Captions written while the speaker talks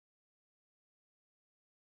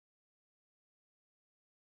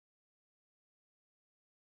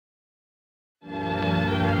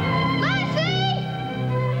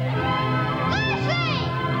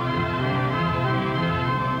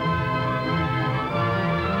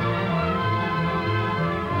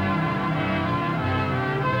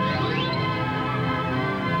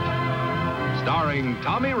starring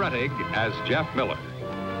Tommy Rettig as Jeff Miller,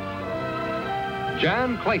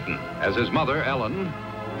 Jan Clayton as his mother, Ellen,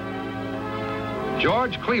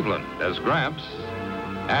 George Cleveland as Gramps,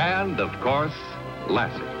 and, of course,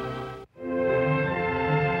 Lassie.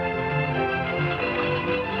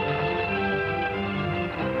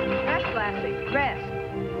 Rest, Lassie, rest.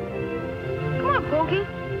 Come on, Porky.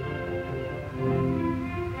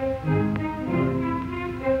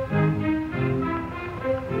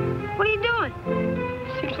 What are you doing?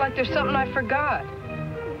 Seems like there's something I forgot.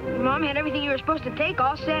 Mom had everything you were supposed to take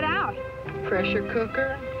all set out. Pressure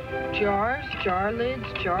cooker, jars, jar lids,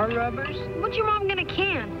 jar rubbers. What's your mom gonna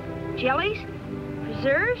can? Jellies?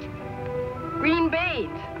 Preserves? Green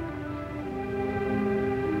beans.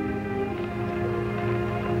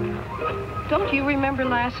 Don't you remember,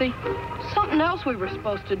 Lassie? Something else we were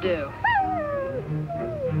supposed to do.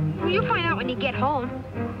 Well, you'll find out when you get home.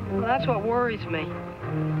 Well, that's what worries me.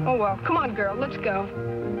 Oh, well, come on, girl, let's go.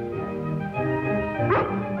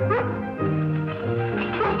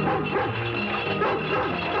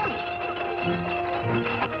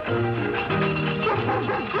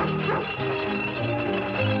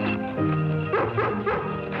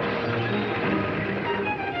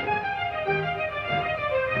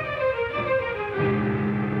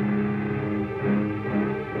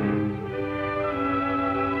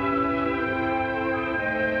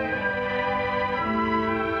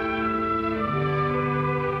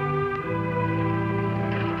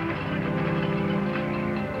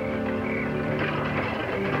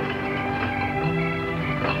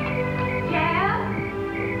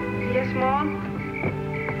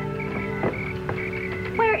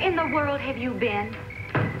 Have you been?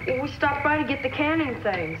 We stopped by to get the canning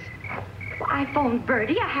things. I phoned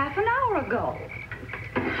Bertie a half an hour ago.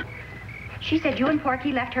 She said you and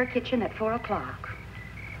Porky left her kitchen at 4 o'clock.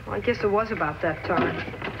 Well, I guess it was about that time.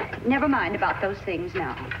 Never mind about those things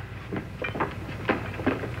now.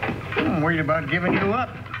 I'm worried about giving you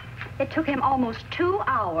up. It took him almost 2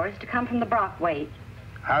 hours to come from the Brockway.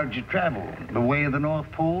 How'd you travel? The way of the North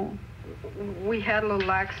Pole? We had a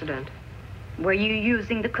little accident. Were you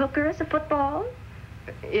using the cooker as a football?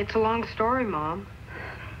 It's a long story, Mom.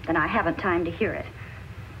 Then I haven't time to hear it.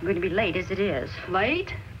 I'm going to be late as it is.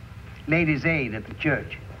 Late? Ladies' Aid at the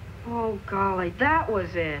church. Oh, golly, that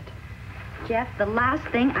was it. Jeff, the last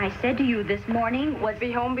thing I said to you this morning was...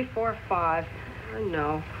 Be home before 5. I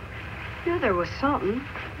know. Yeah, there was something,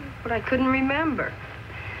 but I couldn't remember.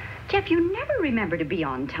 Jeff, you never remember to be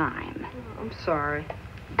on time. I'm sorry.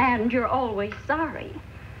 And you're always sorry.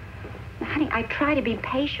 Honey, I try to be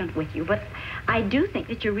patient with you, but I do think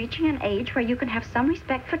that you're reaching an age where you can have some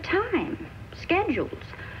respect for time, schedules,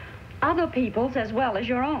 other people's as well as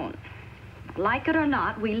your own. Like it or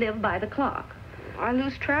not, we live by the clock. I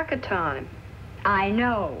lose track of time. I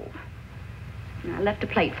know. I left a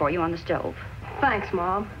plate for you on the stove. Thanks,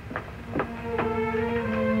 Mom.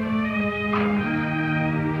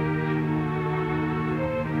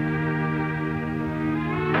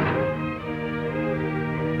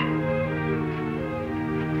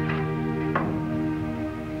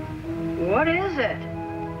 What is it?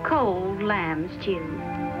 Cold lamb stew.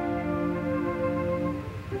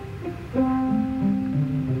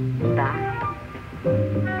 Bye.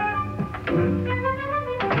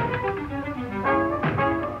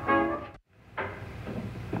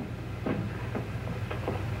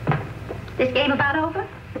 This game about over?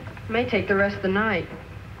 May take the rest of the night.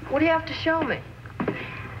 What do you have to show me?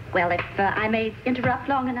 Well, if I may interrupt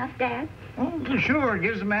long enough, Dad. Oh, sure. It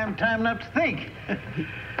gives a man time enough to think.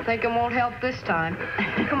 Thinking won't help this time.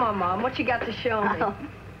 Come on, Mom. What you got to show me? Oh.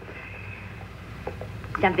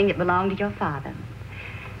 Something that belonged to your father.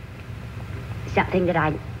 Something that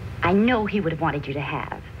I know he would have wanted you to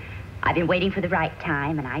have. I've been waiting for the right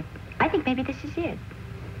time, and I think maybe this is it.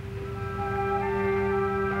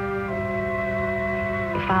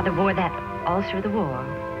 Your father wore that all through the war.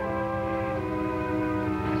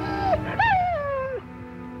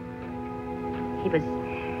 He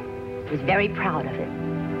was very proud of it.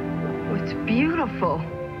 Oh, it's beautiful.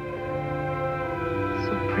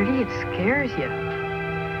 So pretty it scares you.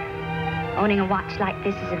 Owning a watch like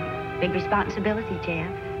this is a big responsibility,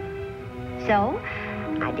 Jeff. So,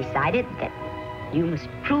 I decided that you must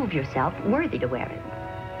prove yourself worthy to wear it.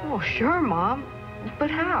 Oh, sure, Mom.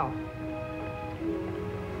 But how?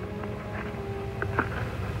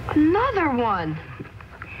 Another one.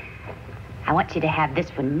 I want you to have this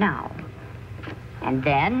one now. And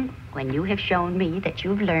then, when you have shown me that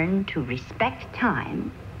you've learned to respect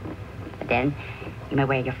time, then you may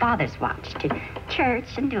wear your father's watch to church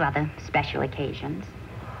and do other special occasions.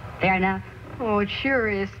 Fair enough? Oh, it sure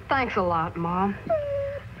is. Thanks a lot, Mom.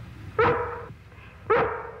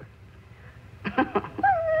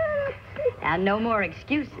 Now, no more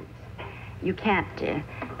excuses. You can't,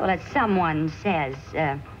 well, as someone says,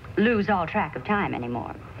 lose all track of time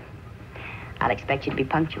anymore. I'll expect you to be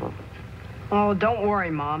punctual. Oh, don't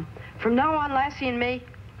worry, Mom. From now on, Lassie and me,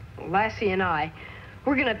 Lassie and I,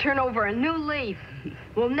 we're gonna turn over a new leaf.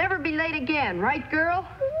 We'll never be late again, right, girl?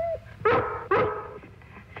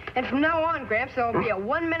 And from now on, Gramps, there'll be a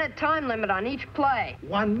 1-minute time limit on each play.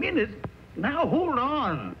 1 minute? Now, hold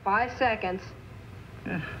on. 5 seconds.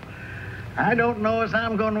 I don't know as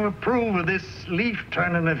I'm going to approve of this leaf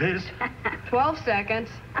turning of his. 12 seconds.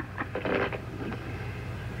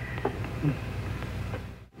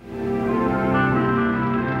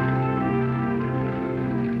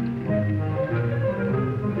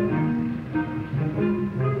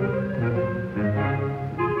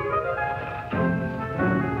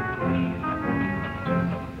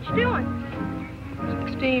 What you doing?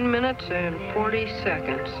 16 minutes and 40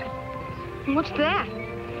 seconds. What's that?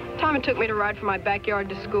 Time it took me to ride from my backyard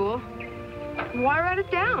to school. Why write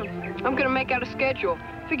it down? I'm gonna make out a schedule.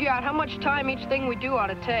 Figure out how much time each thing we do ought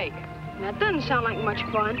to take. That doesn't sound like much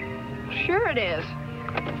fun. Sure it is.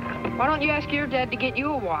 Why don't you ask your dad to get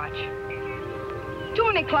you a watch? Too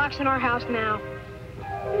many clocks in our house now.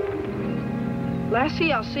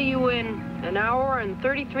 Lassie, I'll see you in an hour and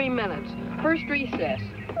 33 minutes. First recess.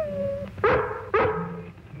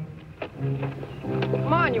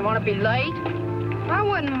 Come on, you want to be late? I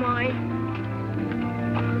wouldn't mind.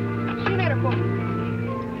 See you later, Porky.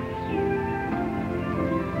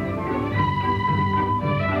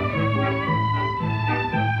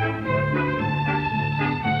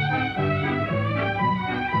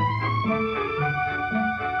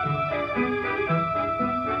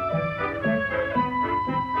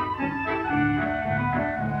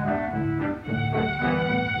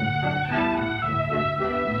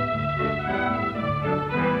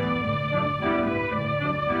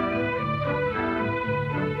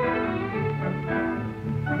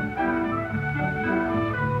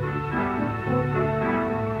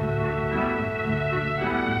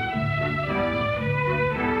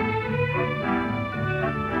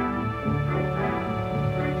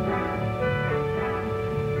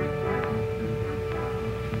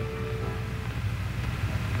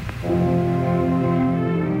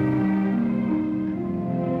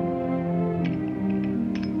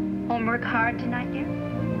 Homework hard tonight, dear?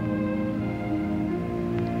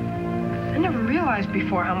 I never realized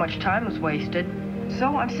before how much time was wasted.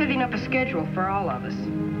 So I'm setting up a schedule for all of us.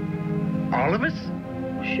 All of us?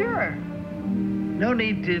 Sure. No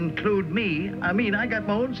need to include me. I mean, I got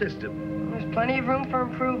my own system. There's plenty of room for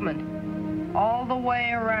improvement. All the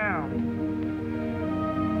way around.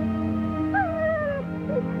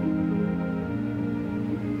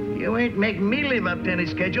 You ain't making me live up to any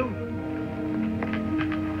schedule.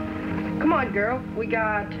 Come on, girl. We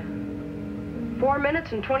got 4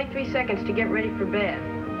 minutes and 23 seconds to get ready for bed.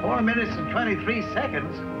 4 minutes and 23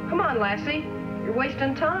 seconds? Come on, Lassie. You're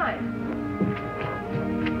wasting time.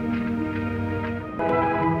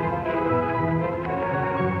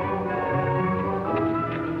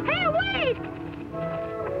 Hey, wait!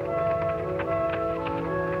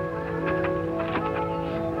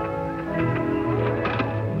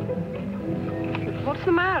 What's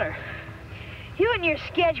the matter? You and your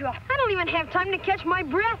schedule. I don't even have time to catch my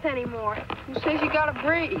breath anymore. Who says you gotta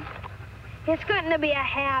breathe? It's going to be a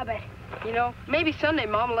habit. You know, maybe Sunday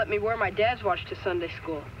Mom will let me wear my dad's watch to Sunday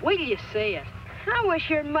school. Wait till you see it. I wish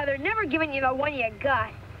your mother never given you the one you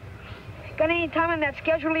got. Got any time on that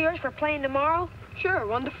schedule of yours for playing tomorrow? Sure,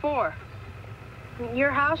 1 to 4. In your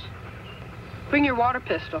house? Bring your water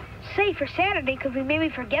pistol. Say, for Saturday, could we maybe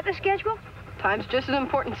forget the schedule? Time's just as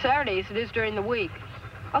important Saturday as it is during the week.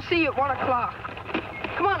 I'll see you at 1 o'clock.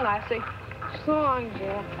 Come on, Lassie. So long,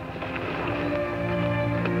 Jill.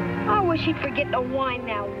 I wish he'd forget to wind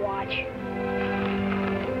that watch.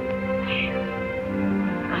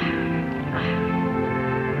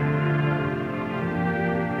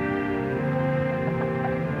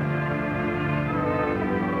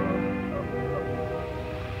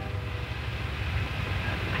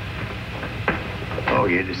 Oh,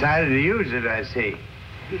 you decided to use it, I see.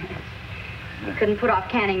 You couldn't put off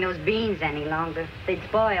canning those beans any longer. They'd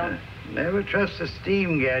spoil. Never trust a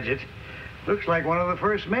steam gadget. Looks like one of the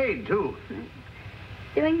first made, too.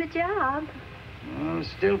 Doing the job. Well,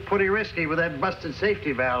 still pretty risky with that busted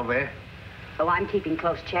safety valve there. So I'm keeping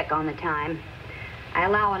close check on the time. I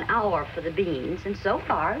allow an hour for the beans, and so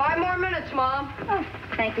far... 5 more minutes, Mom. Oh,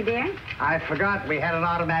 thank you, dear. I forgot we had an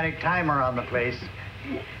automatic timer on the place.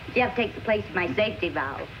 Jeff takes the place of my safety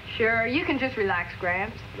valve. Sure, you can just relax,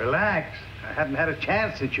 Gramps. Relax. I haven't had a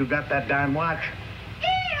chance since you got that darn watch.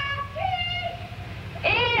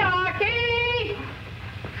 Eeyore!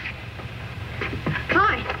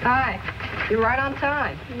 Hi. You're right on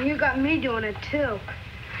time. You got me doing it, too.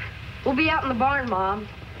 We'll be out in the barn, Mom.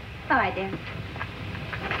 All right, dear.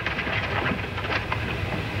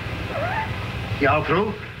 Y'all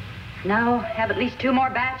through? No, have at least 2 more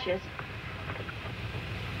batches.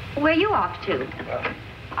 Where you off to? Well,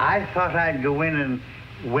 I thought I'd go in and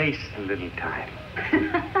waste a little time.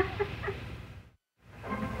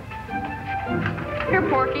 Here,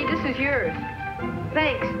 Porky, this is yours.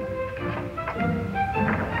 Thanks.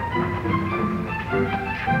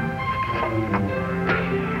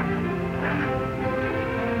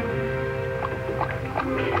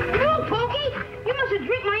 No, Porky! You must have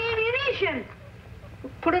drank my ammunition.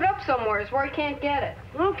 Put it up somewhere where he can't get it.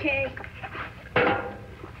 Okay.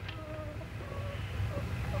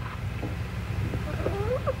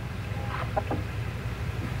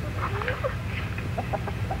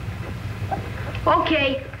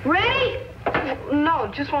 Okay, ready? No,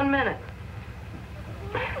 just 1 minute.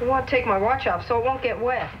 I want to take my watch off so it won't get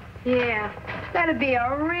wet. Yeah, that'd be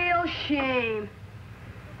a real shame.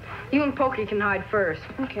 You and Porky can hide first.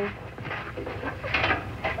 Okay.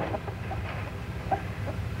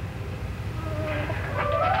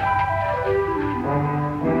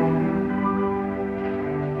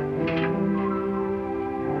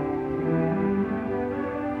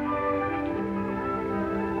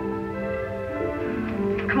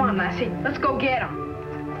 Come on, Lassie. Let's go get him.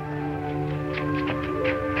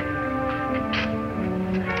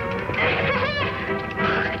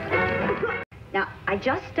 Now, I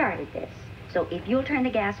just started this, so if you'll turn the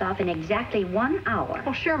gas off in exactly 1 hour.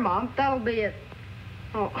 Oh, sure, Mom. That'll be it.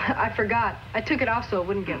 Oh, I forgot. I took it off so it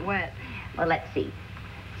wouldn't get wet. Well, let's see.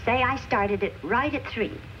 Say I started it right at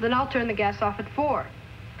 3. Then I'll turn the gas off at 4.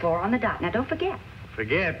 4 on the dot. Now, don't forget.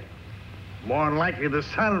 Forget? More than likely the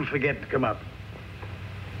sun will forget to come up.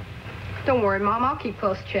 Don't worry, Mom. I'll keep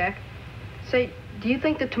close check. Say, do you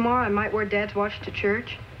think that tomorrow I might wear Dad's watch to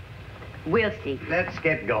church? We'll see. Let's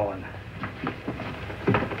get going.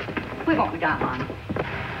 We won't be gone long.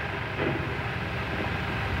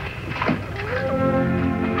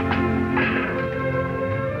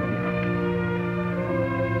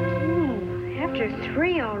 After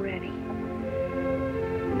 3 already.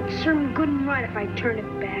 Serve him good and right if I turn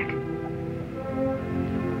it back.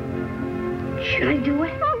 Should I do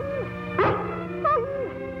it?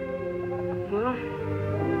 Well,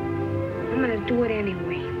 I'm gonna do it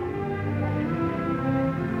anyway.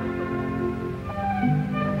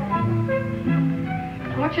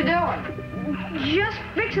 What you doing? Just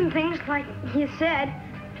fixing things like you said.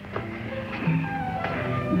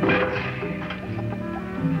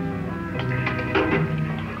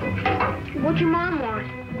 What'd your mom want?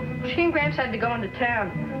 She and Gramps had to go into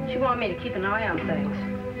town. She wanted me to keep an eye on things.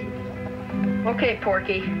 Okay,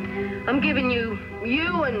 Porky. I'm giving you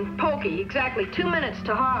and Porky exactly 2 minutes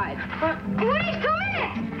to hide. What is 2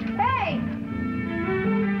 minutes? Hey!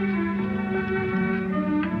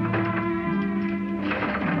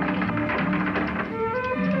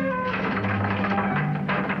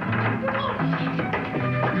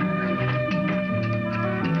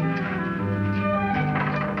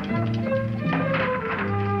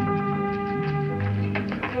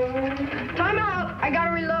 Time out. I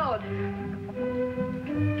gotta reload.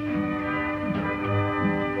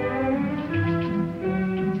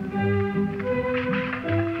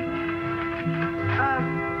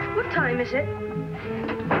 What time is it?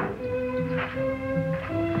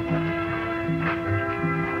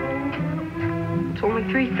 It's only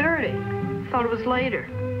 3:30. Thought it was later.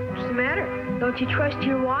 What's the matter? Don't you trust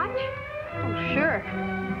your watch? Oh, sure.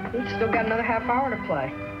 We've still got another half hour to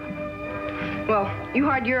play. Well, you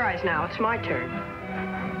hide your eyes now. It's my turn.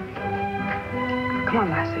 Come on,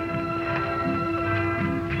 Lassie.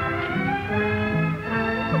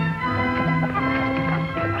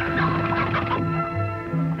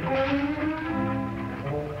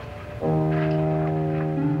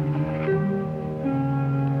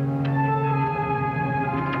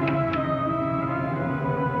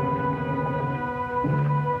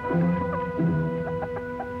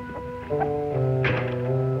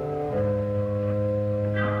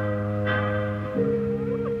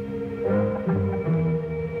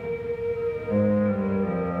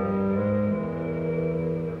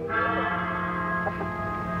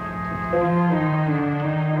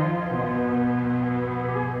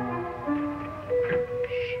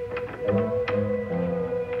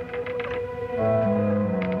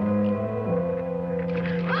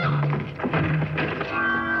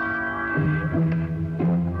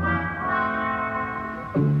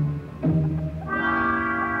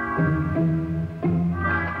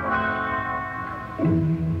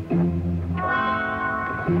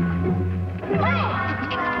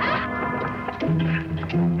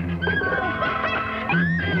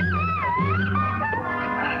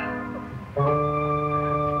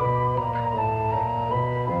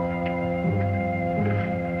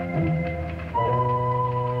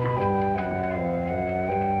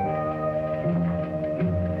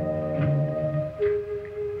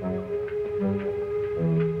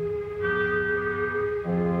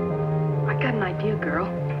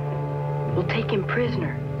 We'll take him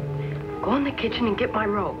prisoner. Go in the kitchen and get my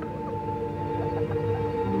rope.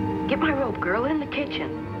 Get my rope, girl, in the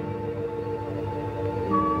kitchen.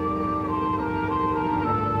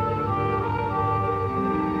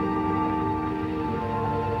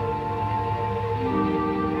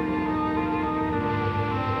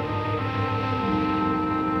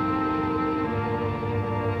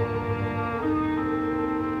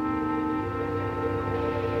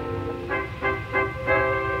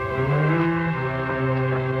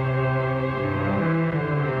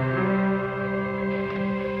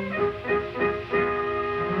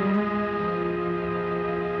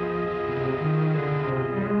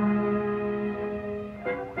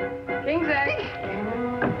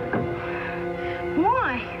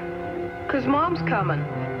 Because Mom's coming.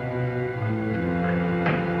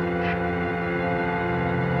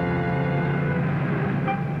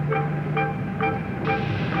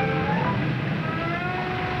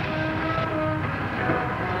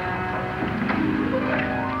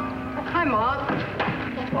 Hi,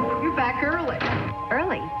 Mom. You're back early.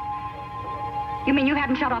 Early? You mean you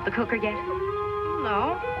haven't shut off the cooker yet?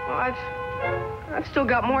 No, I've still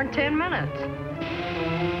got more than 10 minutes.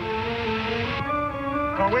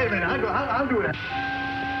 Oh, wait a minute. I'll do that.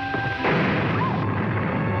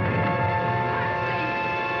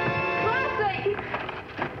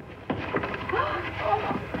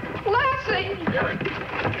 Lassie!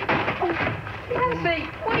 Lassie,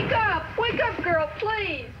 wake up! Wake up, girl,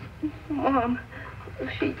 please! Mom,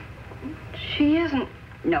 she isn't...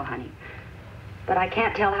 No, honey. But I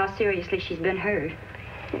can't tell how seriously she's been hurt.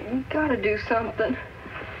 You gotta do something.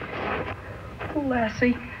 Oh,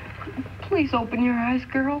 Lassie, please open your eyes,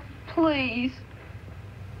 girl. Please.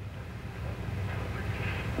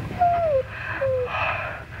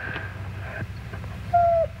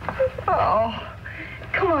 Oh,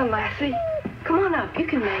 come on, Lassie. Come on up. You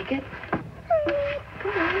can make it.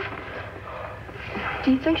 Come on.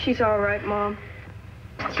 Do you think she's all right, Mom?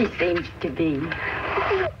 She seems to be.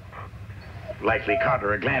 Likely caught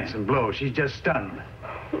her a glancing blow. She's just stunned.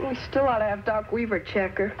 We still ought to have Doc Weaver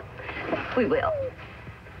check her. We will.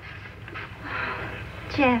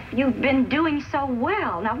 Jeff, you've been doing so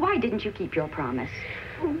well. Now, why didn't you keep your promise?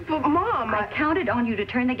 But, Mom, I counted on you to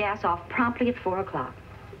turn the gas off promptly at 4 o'clock.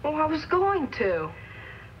 Well, I was going to.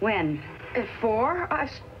 When? At 4?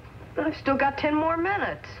 I've still got 10 more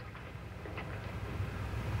minutes.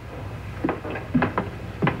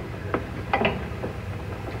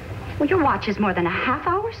 Well, your watch is more than a half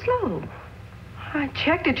hour slow. I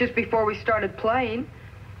checked it just before we started playing.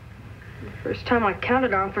 The first time I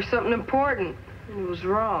counted on for something important. It was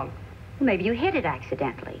wrong. Well, maybe you hit it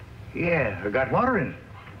accidentally. Yeah, I got water in it.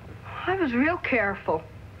 I was real careful.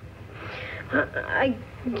 I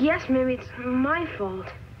guess maybe it's my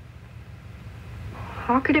fault.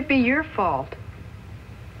 How could it be your fault?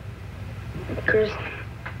 Because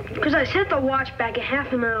I set the watch back a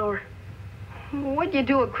half an hour. What'd you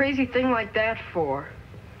do a crazy thing like that for?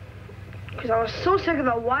 Because I was so sick of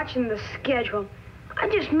the watching the schedule. I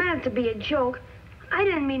just meant it to be a joke. I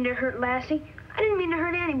didn't mean to hurt Lassie. I didn't mean to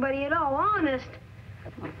hurt anybody at all, honest.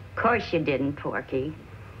 Of course you didn't, Porky.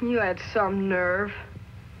 You had some nerve.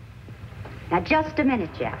 Now, just a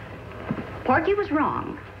minute, Jeff. Porky was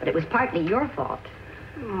wrong, but it was partly your fault.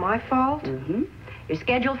 My fault? Mm-hmm. Your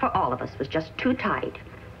schedule for all of us was just too tight.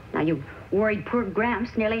 Now, you worried poor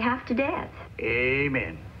Gramps nearly half to death.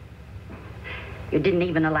 Amen. You didn't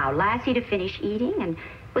even allow Lassie to finish eating, and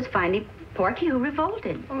it was finally Porky who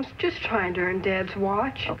revolted. I was just trying to earn Dad's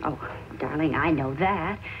watch. Oh, darling, I know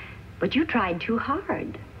that. But you tried too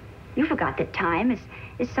hard. You forgot that time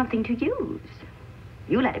is something to use.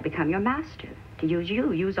 You let it become your master, to use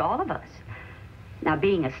you, use all of us. Now,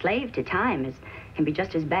 being a slave to time can be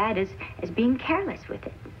just as bad as being careless with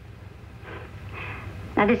it.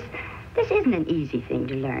 Now, this isn't an easy thing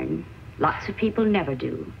to learn. Lots of people never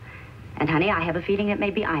do. And, honey, I have a feeling that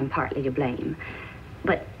maybe I'm partly to blame.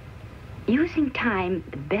 But using time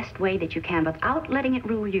the best way that you can without letting it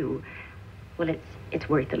rule you, well, it's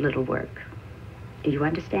worth a little work. Do you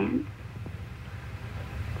understand?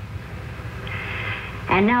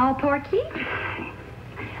 And now, Porky,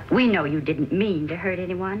 we know you didn't mean to hurt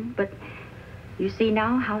anyone, but you see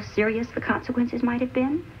now how serious the consequences might have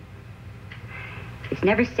been? It's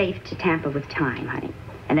never safe to tamper with time, honey.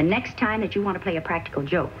 And the next time that you want to play a practical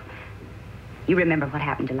joke, you remember what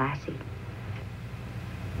happened to Lassie.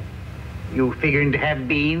 You figuring to have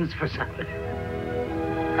beans for supper?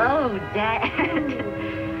 Oh,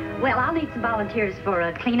 Dad. Well, I'll need some volunteers for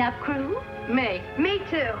a cleanup crew. Me. Me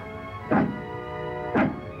too.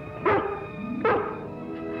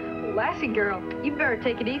 Lassie girl, you better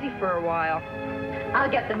take it easy for a while. I'll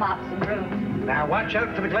get the mops and brooms. Now, watch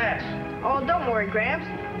out for the glass. Oh, don't worry, Gramps.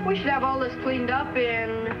 We should have all this cleaned up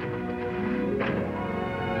in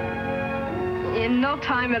no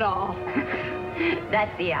time at all.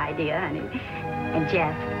 That's the idea, honey. And,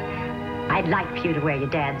 Jeff, I'd like for you to wear your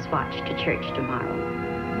dad's watch to church tomorrow.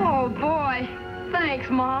 Oh, boy. Thanks,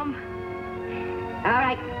 Mom. All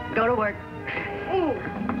right, go to work. Oh,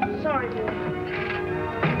 sorry, dear.